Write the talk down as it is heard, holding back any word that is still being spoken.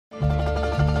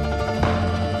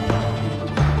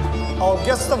our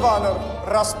guest of honor,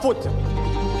 Rasputin.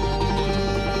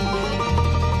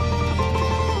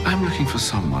 I'm looking for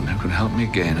someone who can help me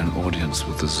gain an audience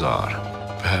with the Tsar.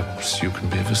 Perhaps you can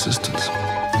be of assistance.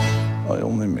 I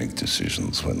only make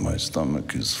decisions when my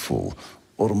stomach is full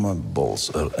or my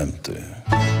balls are empty.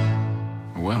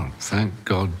 Well, thank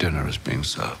God dinner is being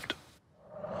served.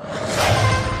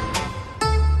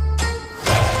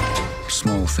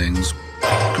 Small things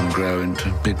can grow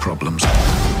into big problems.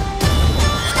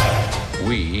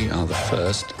 We are the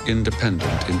first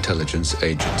independent intelligence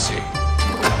agency.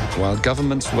 While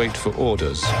governments wait for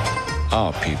orders,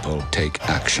 our people take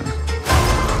action.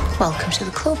 Welcome to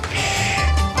the club.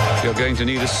 You're going to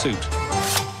need a suit.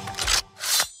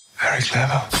 Very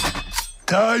clever.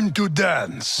 Time to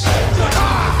dance.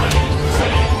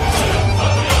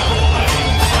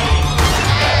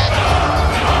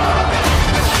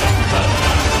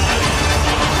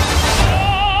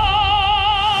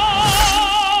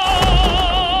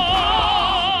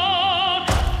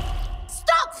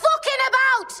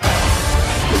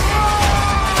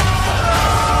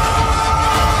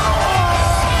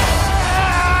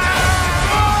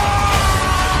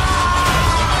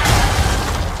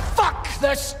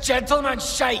 This gentleman's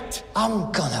shite.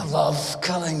 I'm gonna love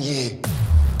killing you.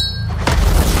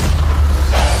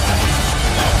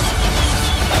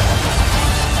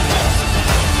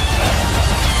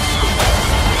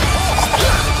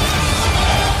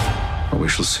 Well, we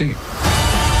shall see.